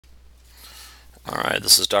Alright,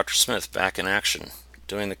 this is Dr. Smith back in action,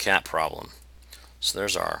 doing the cat problem. So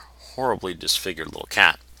there's our horribly disfigured little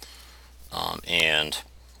cat, and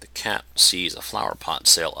the cat sees a flower pot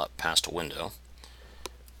sail up past a window.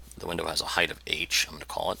 The window has a height of h, I'm going to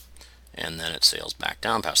call it, and then it sails back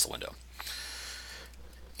down past the window.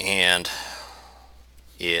 And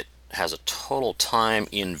it has a total time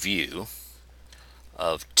in view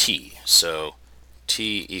of t. So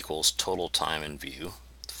t equals total time in view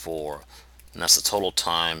and that's the total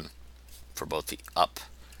time for both the up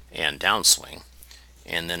and downswing,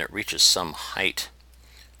 and then it reaches some height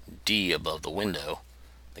d above the window.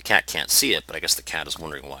 The cat can't see it, but I guess the cat is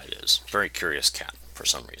wondering why it is. Very curious cat for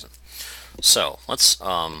some reason. So let's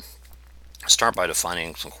start by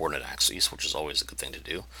defining some coordinate axes, which is always a good thing to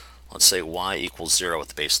do. Let's say y equals 0 at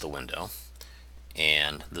the base of the window,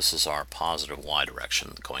 and this is our positive y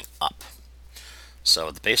direction going up. So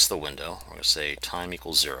at the base of the window, we're going to say time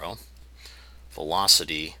equals 0,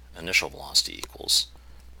 velocity, initial velocity equals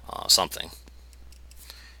something,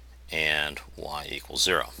 and y equals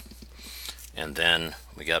 0. And then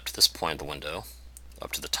we get up to this point of the window,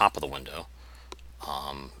 up to the top of the window,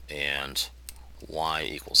 and y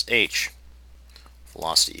equals h,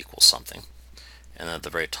 velocity equals something. And then at the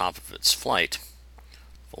very top of its flight,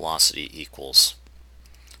 velocity equals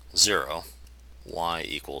 0, y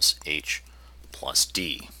equals h plus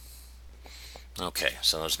d. Okay,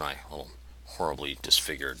 so there's my little horribly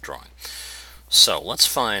disfigured drawing. So let's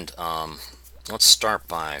start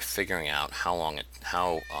by figuring out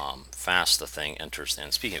how fast the thing enters.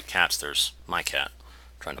 And speaking of cats, there's my cat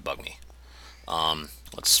trying to bug me.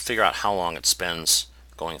 Let's figure out how long it spends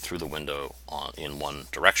going through the window in one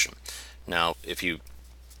direction. Now, it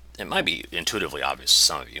might be intuitively obvious to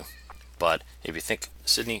some of you, but if you think,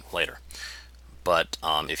 Sidney, later. But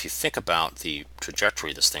if you think about the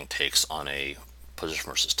trajectory this thing takes on a position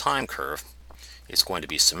versus time curve, it's going to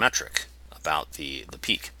be symmetric about the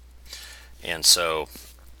peak. And so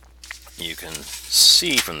you can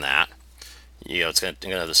see from that, it's going to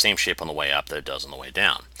have the same shape on the way up that it does on the way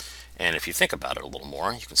down. And if you think about it a little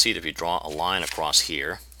more, you can see that if you draw a line across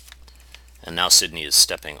here, and now Sidney is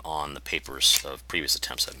stepping on the papers of previous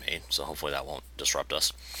attempts I've made, so hopefully that won't disrupt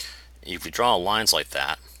us. If you draw lines like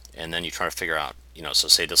that, and then you try to figure out, so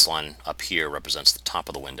say this line up here represents the top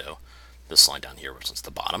of the window, this line down here represents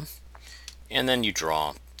the bottom, and then you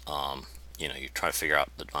draw, you try to figure out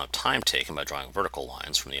the amount of time taken by drawing vertical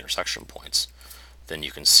lines from the intersection points, then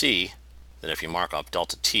you can see that if you mark off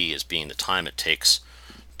delta t as being the time it takes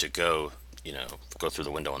to go through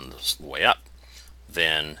the window on the way up,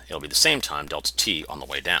 then it'll be the same time, delta t, on the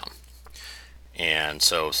way down. And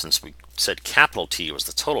so since we said capital T was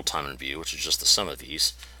the total time in view, which is just the sum of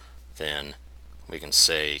these, then we can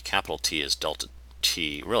say capital T is delta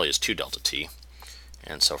t, really is 2 delta t.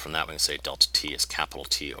 And so from that we can say delta t is capital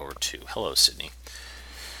T over 2. Hello, Sidney.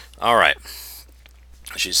 All right.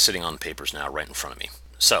 She's sitting on the papers now right in front of me.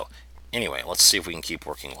 So anyway, let's see if we can keep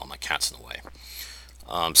working while my cat's in the way.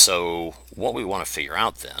 So what we want to figure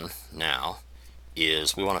out then now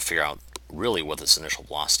is we want to figure out really what this initial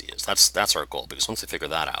velocity is. That's our goal, because once we figure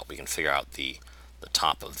that out, we can figure out the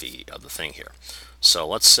top of the thing here. So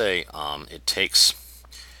let's say it takes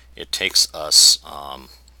us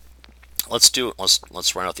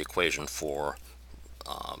let's write out the equation for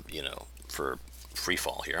for free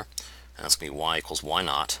fall here, and that's going to be y equals y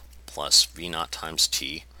naught plus v naught times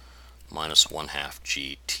t minus 1/2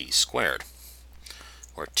 gt squared,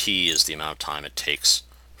 where t is the amount of time it takes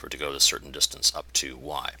for it to go this certain distance up to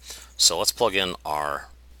y. So let's plug in our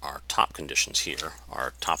top conditions here,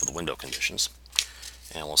 our top of the window conditions,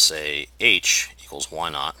 and we'll say h equals y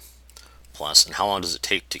naught plus, and how long does it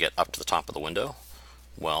take to get up to the top of the window?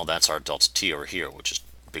 Well, that's our delta t over here, which is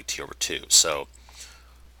big T over 2. So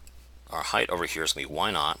our height over here is going to be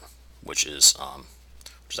y naught, which is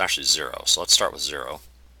actually 0. So let's start with 0.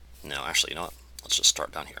 No, actually, you know what? Let's just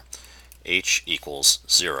start down here. H equals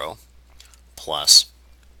 0 plus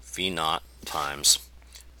v naught times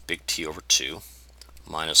big T over 2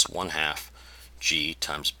 minus 1/2 g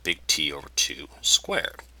times big T over 2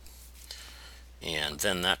 squared. And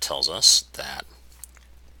then that tells us that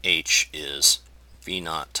h is v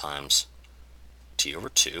naught times t over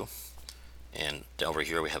 2, and over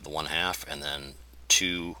here we have the 1/2, and then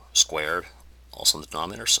 2 squared also in the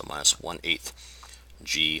denominator, so minus 1/8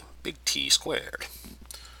 g big T squared.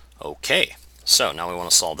 Okay, so now we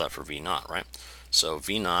want to solve that for v naught, right? So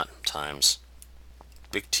v naught times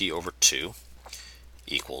big T over 2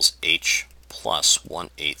 equals h plus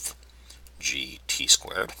 1/8 gt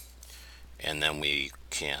squared, and then we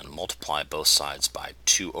can multiply both sides by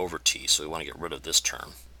 2 over t, so we want to get rid of this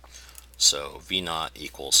term. So v naught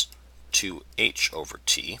equals 2h over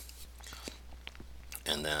t,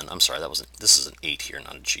 and then, I'm sorry, this is an 8 here,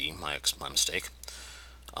 not a g, my mistake.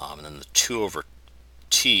 And then the 2 over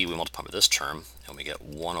t, we multiply by this term, and we get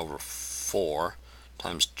 1 over 4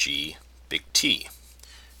 times g big T.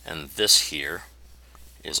 And this here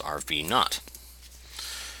is our v naught.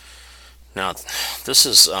 Now, this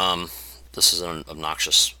is an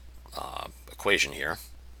obnoxious equation here,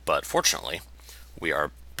 but fortunately, we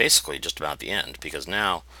are basically just about at the end, because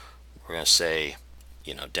now we're going to say,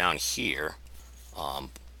 down here,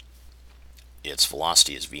 its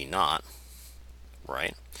velocity is v naught,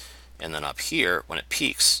 right? And then up here, when it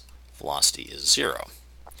peaks, velocity is 0.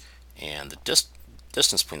 And the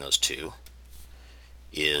distance between those two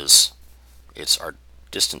it's our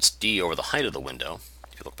distance d over the height of the window,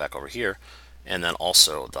 if you look back over here, and then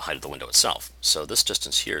also the height of the window itself. So this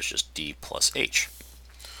distance here is just d plus h.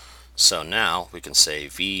 So now we can say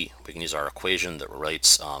we can use our equation that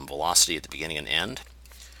relates velocity at the beginning and end,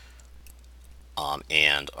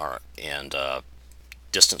 and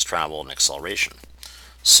distance traveled and acceleration.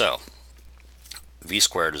 So v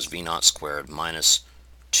squared is v naught squared minus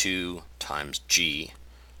 2 times g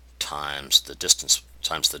times the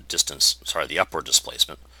upward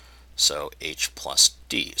displacement, so h plus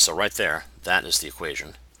d. So right there, that is the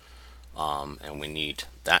equation, and we need,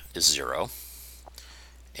 that is 0,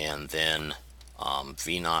 and then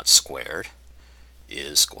v naught squared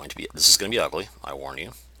is going to be, this is going to be ugly, I warn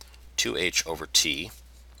you, 2h over t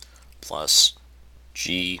plus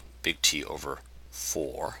g big T over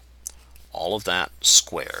 4, all of that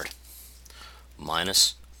squared,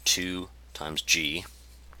 minus 2 times g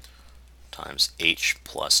times h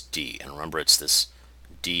plus d. And remember, it's this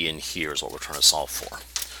d in here is what we're trying to solve for.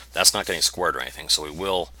 That's not getting squared or anything, so we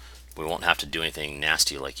won't have to do anything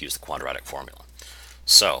nasty like use the quadratic formula.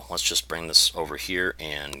 So let's just bring this over here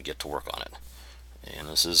and get to work on it. And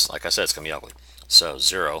this is, like I said, it's going to be ugly. So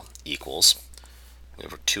 0 equals, we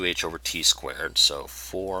have 2h over t squared, so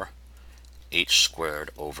 4h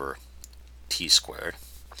squared over t squared.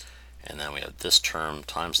 And then we have this term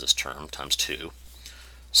times 2.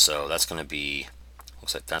 So that's going to be,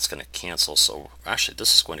 looks like that's going to cancel. So actually,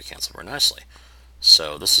 this is going to cancel very nicely.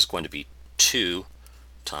 So this is going to be 2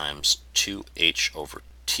 times 2h over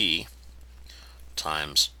t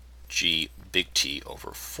times g big T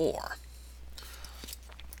over 4.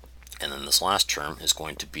 And then this last term is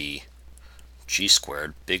going to be g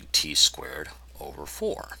squared big T squared over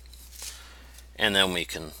 4. And then we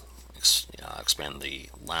can expand the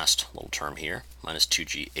last little term here, minus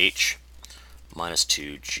 2gh minus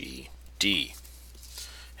 2gd.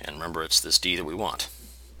 And remember, it's this d that we want,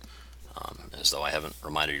 as though I haven't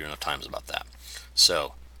reminded you enough times about that.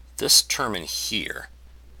 So this term in here,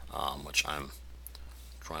 which I'm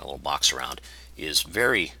drawing a little box around, is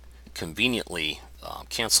very conveniently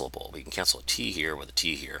cancelable. We can cancel a t here with a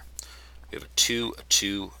t here. We have a 2,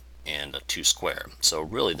 and a 2 squared. So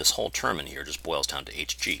really, this whole term in here just boils down to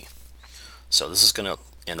hg. So this is going to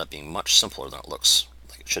end up being much simpler than it looks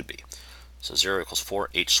like it should be. So 0 equals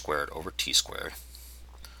 4h squared over t squared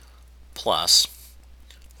plus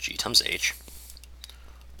g times h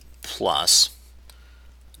plus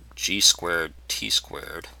g squared t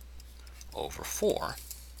squared over 4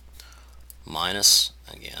 minus,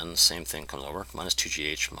 again, the same thing comes over, minus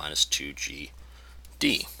 2gh minus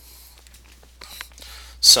 2gd.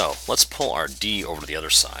 So let's pull our d over to the other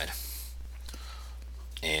side,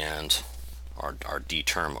 and our d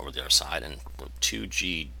term over the other side, and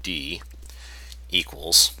 2gd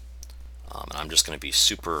equals, and I'm just going to be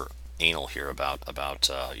super anal here about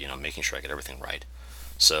making sure I get everything right.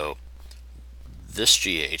 So this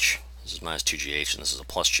gh, this is minus 2gh, and this is a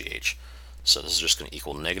plus gh. So this is just going to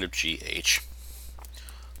equal negative gh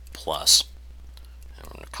plus, and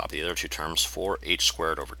I'm going to copy the other two terms, 4h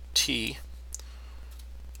squared over t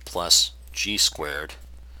plus g squared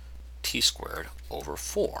t squared over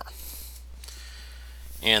 4.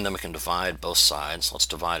 And then we can divide both sides. Let's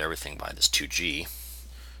divide everything by this 2g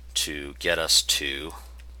to get us to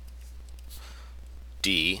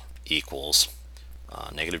d equals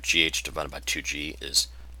negative gh divided by 2g is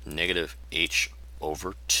negative h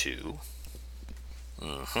over 2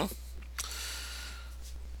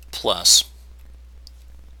 plus,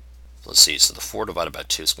 let's see, so the 4 divided by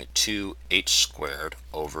 2 is going to be 2h squared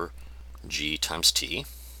over g times t.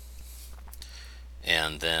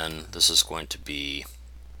 And then this is going to be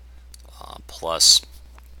plus,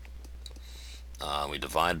 we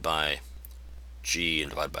divide by g and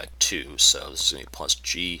divide by 2, so this is going to be plus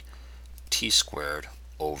g t squared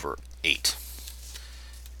over 8.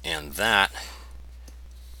 And that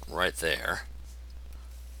right there,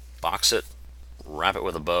 box it, wrap it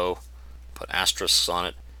with a bow, put asterisks on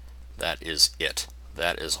it, That is it.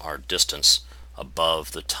 That is our distance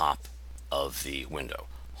above the top of the window.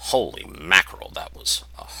 Holy mackerel, that was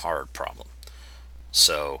a hard problem.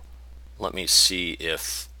 So let me see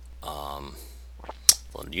if well,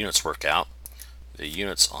 the units work out. The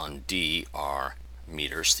units on D are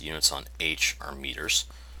meters. The units on H are meters.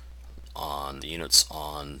 On the units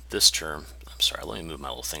on this term, I'm sorry, let me move my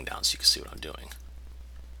little thing down so you can see what I'm doing.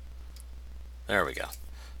 There we go.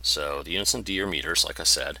 So the units on D are meters, like I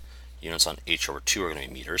said. Units on H over 2 are going to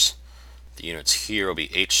be meters. The units here will be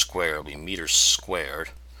H squared, will be meters squared,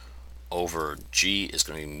 over G is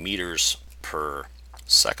going to be meters per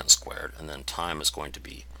second squared, and then time is going to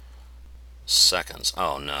be seconds.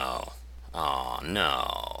 Oh no. Oh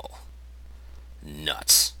no.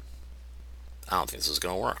 Nuts. I don't think this is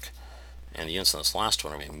going to work. And the units on this last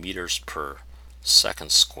one are going to be meters per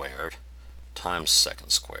second squared times second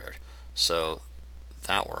squared. So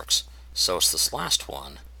that works. So it's this last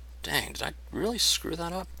one. Dang, did I really screw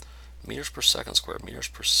that up? Meters per second squared, meters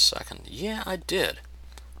per second. Yeah, I did.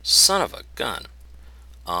 Son of a gun.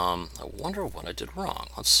 I wonder what I did wrong.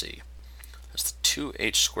 Let's see. There's the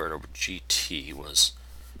 2h squared over gt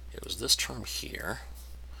it was this term here.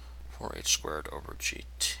 4h squared over gt,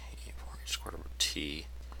 4h squared over t,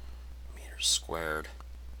 meters squared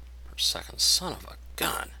per second. Son of a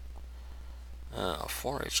gun.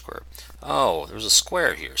 4h squared. Oh, there's a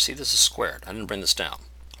square here. See, this is squared. I didn't bring this down.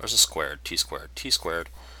 There's a squared, t squared, t squared.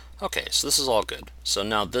 Okay, so this is all good. So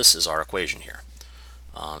now this is our equation here.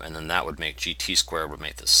 And then that would make gt squared would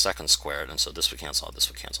make this second squared, and so this would cancel out, this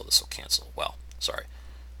would cancel, this will cancel. Well, sorry.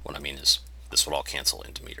 What I mean is this would all cancel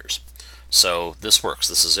into meters. So this works.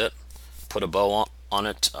 This is it. Put a bow on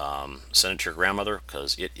it. Send it to your grandmother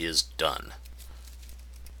because it is done.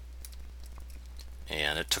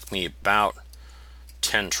 And it took me about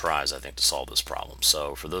 10 tries, I think, to solve this problem.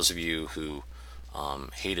 So for those of you who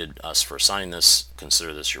hated us for assigning this,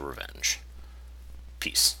 consider this your revenge.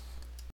 Peace.